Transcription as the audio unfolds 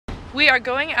We are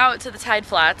going out to the tide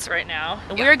flats right now.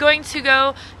 And we are going to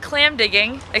go clam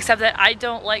digging, except that I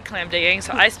don't like clam digging,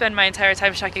 so I spend my entire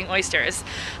time shucking oysters,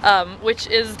 which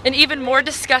is an even more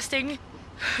disgusting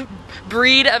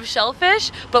breed of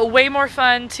shellfish, but way more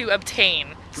fun to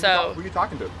obtain. So who are you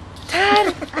talking to?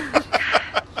 Dad!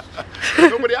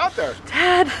 There's nobody out there.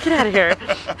 Dad, get out of here.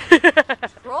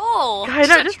 Troll. I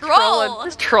know,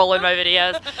 just trolling my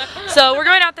videos. So we're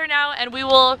going out there now and we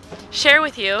will share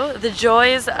with you the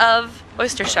joys of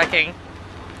oyster shucking.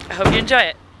 I hope you enjoy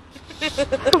it.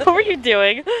 What were you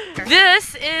doing?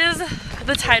 This is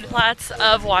the tide flats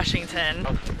of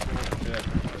Washington.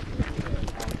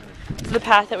 The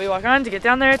path that we walk on to get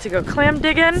down there to go clam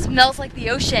digging. Smells like the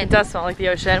ocean. It does smell like the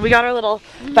ocean. We got our little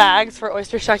bags for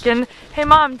oyster shucking. Hey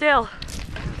Mom, Dale.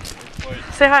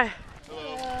 Say hi.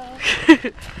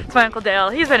 It's my Uncle Dale.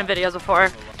 He's been in videos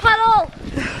before. Puddle!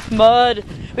 Mud.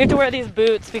 We have to wear these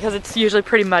boots because it's usually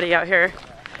pretty muddy out here.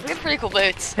 We have pretty cool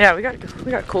boots. Yeah, we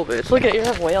got cool boots. Look at you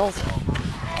have whales.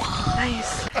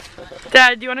 Nice.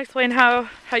 Dad, do you want to explain how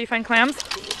you find clams?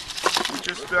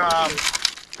 Just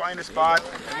find a spot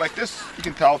like this. You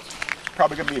can tell it's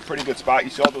probably going to be a pretty good spot. You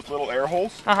see all those little air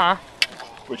holes?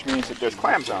 Which means that there's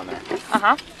clams on there.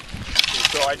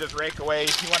 So I just rake away.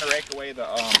 You want to rake away the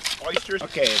oysters.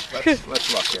 Okay,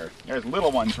 let's look here. There's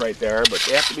little ones right there, but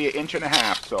they have to be 1.5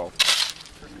 inches. So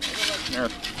there,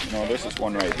 you know, this is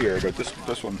one right here, but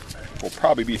this one will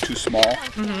probably be too small.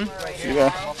 See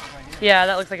that? Yeah,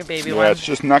 that looks like a baby one. Yeah, it's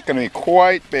just not going to be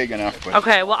quite big enough. But...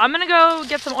 Okay, well I'm going to go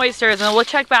get some oysters and then we'll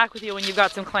check back with you when you've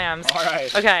got some clams. All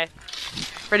right. Okay.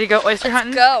 Ready to go oyster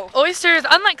hunting? Go. Oysters,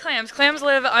 unlike clams, clams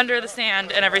live under the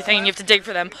sand and everything and you have to dig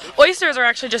for them. Oysters are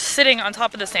actually just sitting on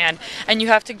top of the sand and you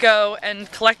have to go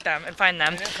and collect them and find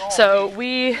them. So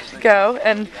we go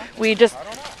and we just,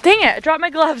 dang it, I dropped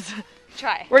my gloves.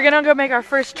 Try. We're gonna go make our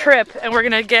first trip and we're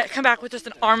gonna come back with just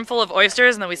an armful of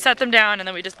oysters and then we set them down and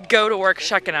then we just go to work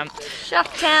shucking them.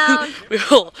 Shucktown.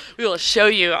 we will show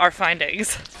you our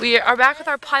findings. We are back with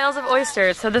our piles of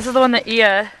oysters. So this is the one that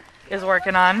Ia is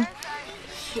working on.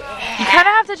 You kind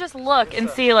of have to just look and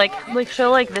see, like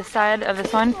show like this side of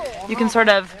this one. You can sort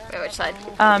of. Wait, which side?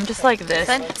 Just like this.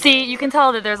 See, you can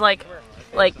tell that there's like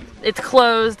it's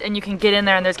closed and you can get in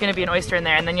there and there's going to be an oyster in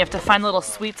there and then you have to find a little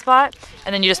sweet spot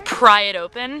and then you just pry it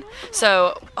open.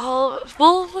 So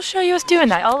we'll show you us doing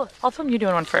that. I'll film you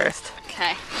doing one first.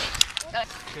 Okay.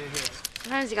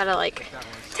 Sometimes you gotta like.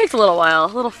 It takes a little while, a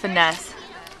little finesse.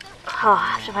 Oh,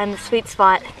 I have to find the sweet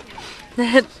spot.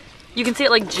 You can see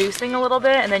it like juicing a little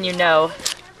bit and then you know.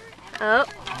 Oh.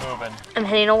 I'm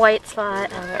hitting a white spot.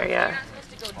 Oh, there we go.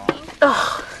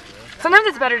 Ugh. Sometimes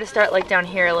it's better to start like down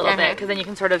here a little bit because then you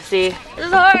can sort of see. This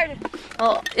is hard.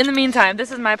 Well, in the meantime,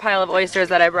 this is my pile of oysters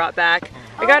that I brought back.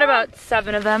 I got about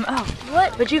 7 of them. Oh,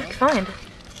 what? What'd you find?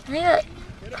 I got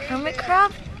hermit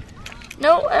crab?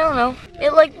 No, I don't know.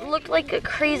 It like looked like a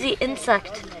crazy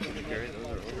insect.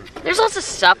 There's lots of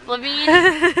stuff living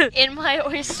in my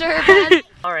oyster bed.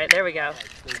 All right, there we go.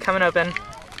 It's coming open.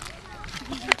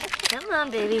 Come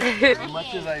on, baby. As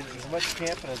much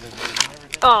camping as I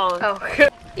did. Oh.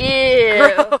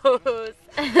 Ew. Gross.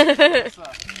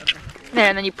 There,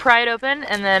 and then you pry it open,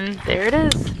 and then there it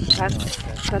is.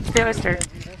 That's the oyster.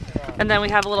 And then we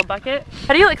have a little bucket.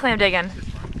 How do you like clam digging?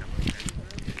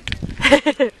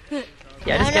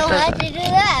 Yeah, just get how to do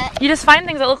that. You just find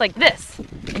things that look like this,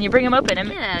 and you bring them open and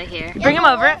Get out of here. bring them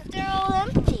over. They're all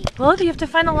empty. Well, you have to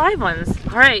find the live ones.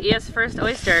 All right, Ia's first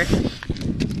oyster.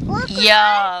 Look,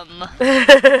 Yum.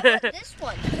 this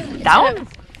one. That one?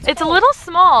 It's a little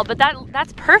small, but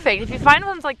that's perfect. If you find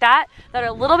ones like that are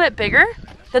a little bit bigger,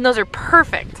 then those are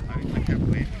perfect.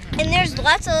 And there's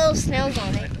lots of little snails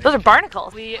on it. Those are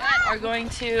barnacles. We are going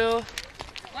to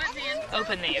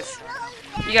open these.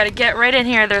 You got to get right in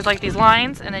here. There's like these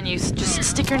lines, and then you just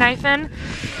stick your knife in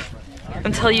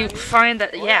until you find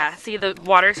that, yeah, see the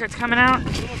water starts coming out,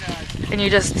 and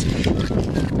you just,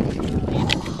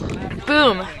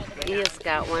 boom. Ia's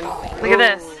got one. Look at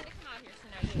this.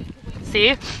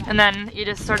 See? And then you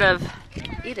just sort of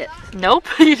Eat it. Nope.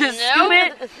 You just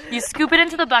scoop it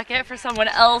into the bucket for someone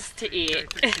else to eat.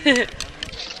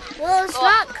 Well, it's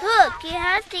not cooked. You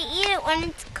have to eat it when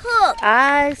it's cooked.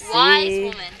 I see.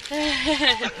 Wise woman. So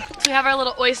we have our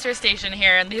little oyster station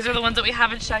here, and these are the ones that we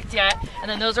haven't shucked yet, and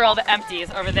then those are all the empties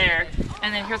over there.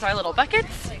 And then here's our little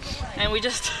buckets, and we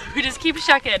just keep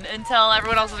shucking until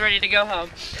everyone else is ready to go home.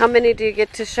 How many do you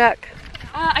get to shuck?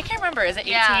 I can't remember. Is it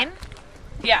 18?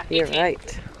 Yeah, 18. You're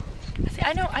right. See,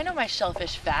 I know my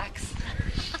shellfish facts.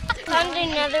 Found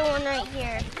another one right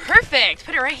here. Perfect.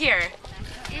 Put it right here.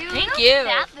 Ew, Thank look you.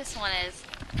 how fat this one is.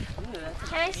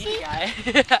 Can I see? Guy.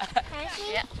 Can I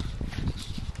see? Yeah.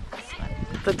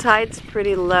 The tide's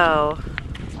pretty low.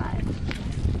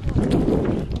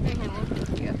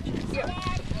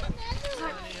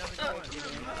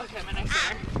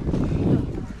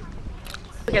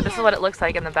 Okay, this is what it looks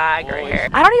like in the bag right here.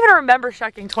 I don't even remember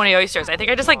shucking 20 oysters. I think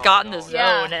I just like got in the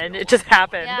zone and it just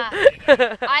happened.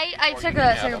 Yeah. I took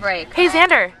a break. Hey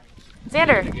Xander,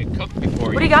 Xander,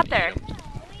 what do you got there?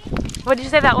 What did you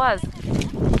say that was?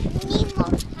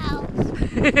 Nemo's house.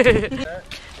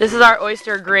 This is our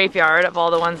oyster graveyard of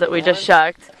all the ones that we just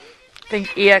shucked. I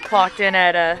think Ia clocked in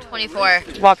at 24.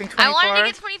 Whopping 24. I wanted to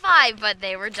get 25, but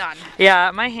they were done.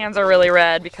 Yeah, my hands are really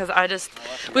red because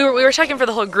we were checking for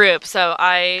the whole group, so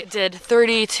I did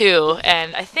 32,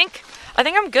 and I think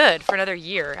I'm good for another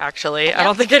year. Actually, I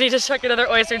don't think I need to shuck another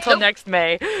oyster until next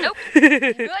May. Nope.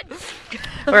 Good.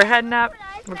 We're heading up.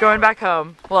 We're going back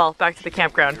home. Well, back to the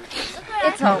campground.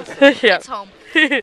 It's home. Yeah. It's home.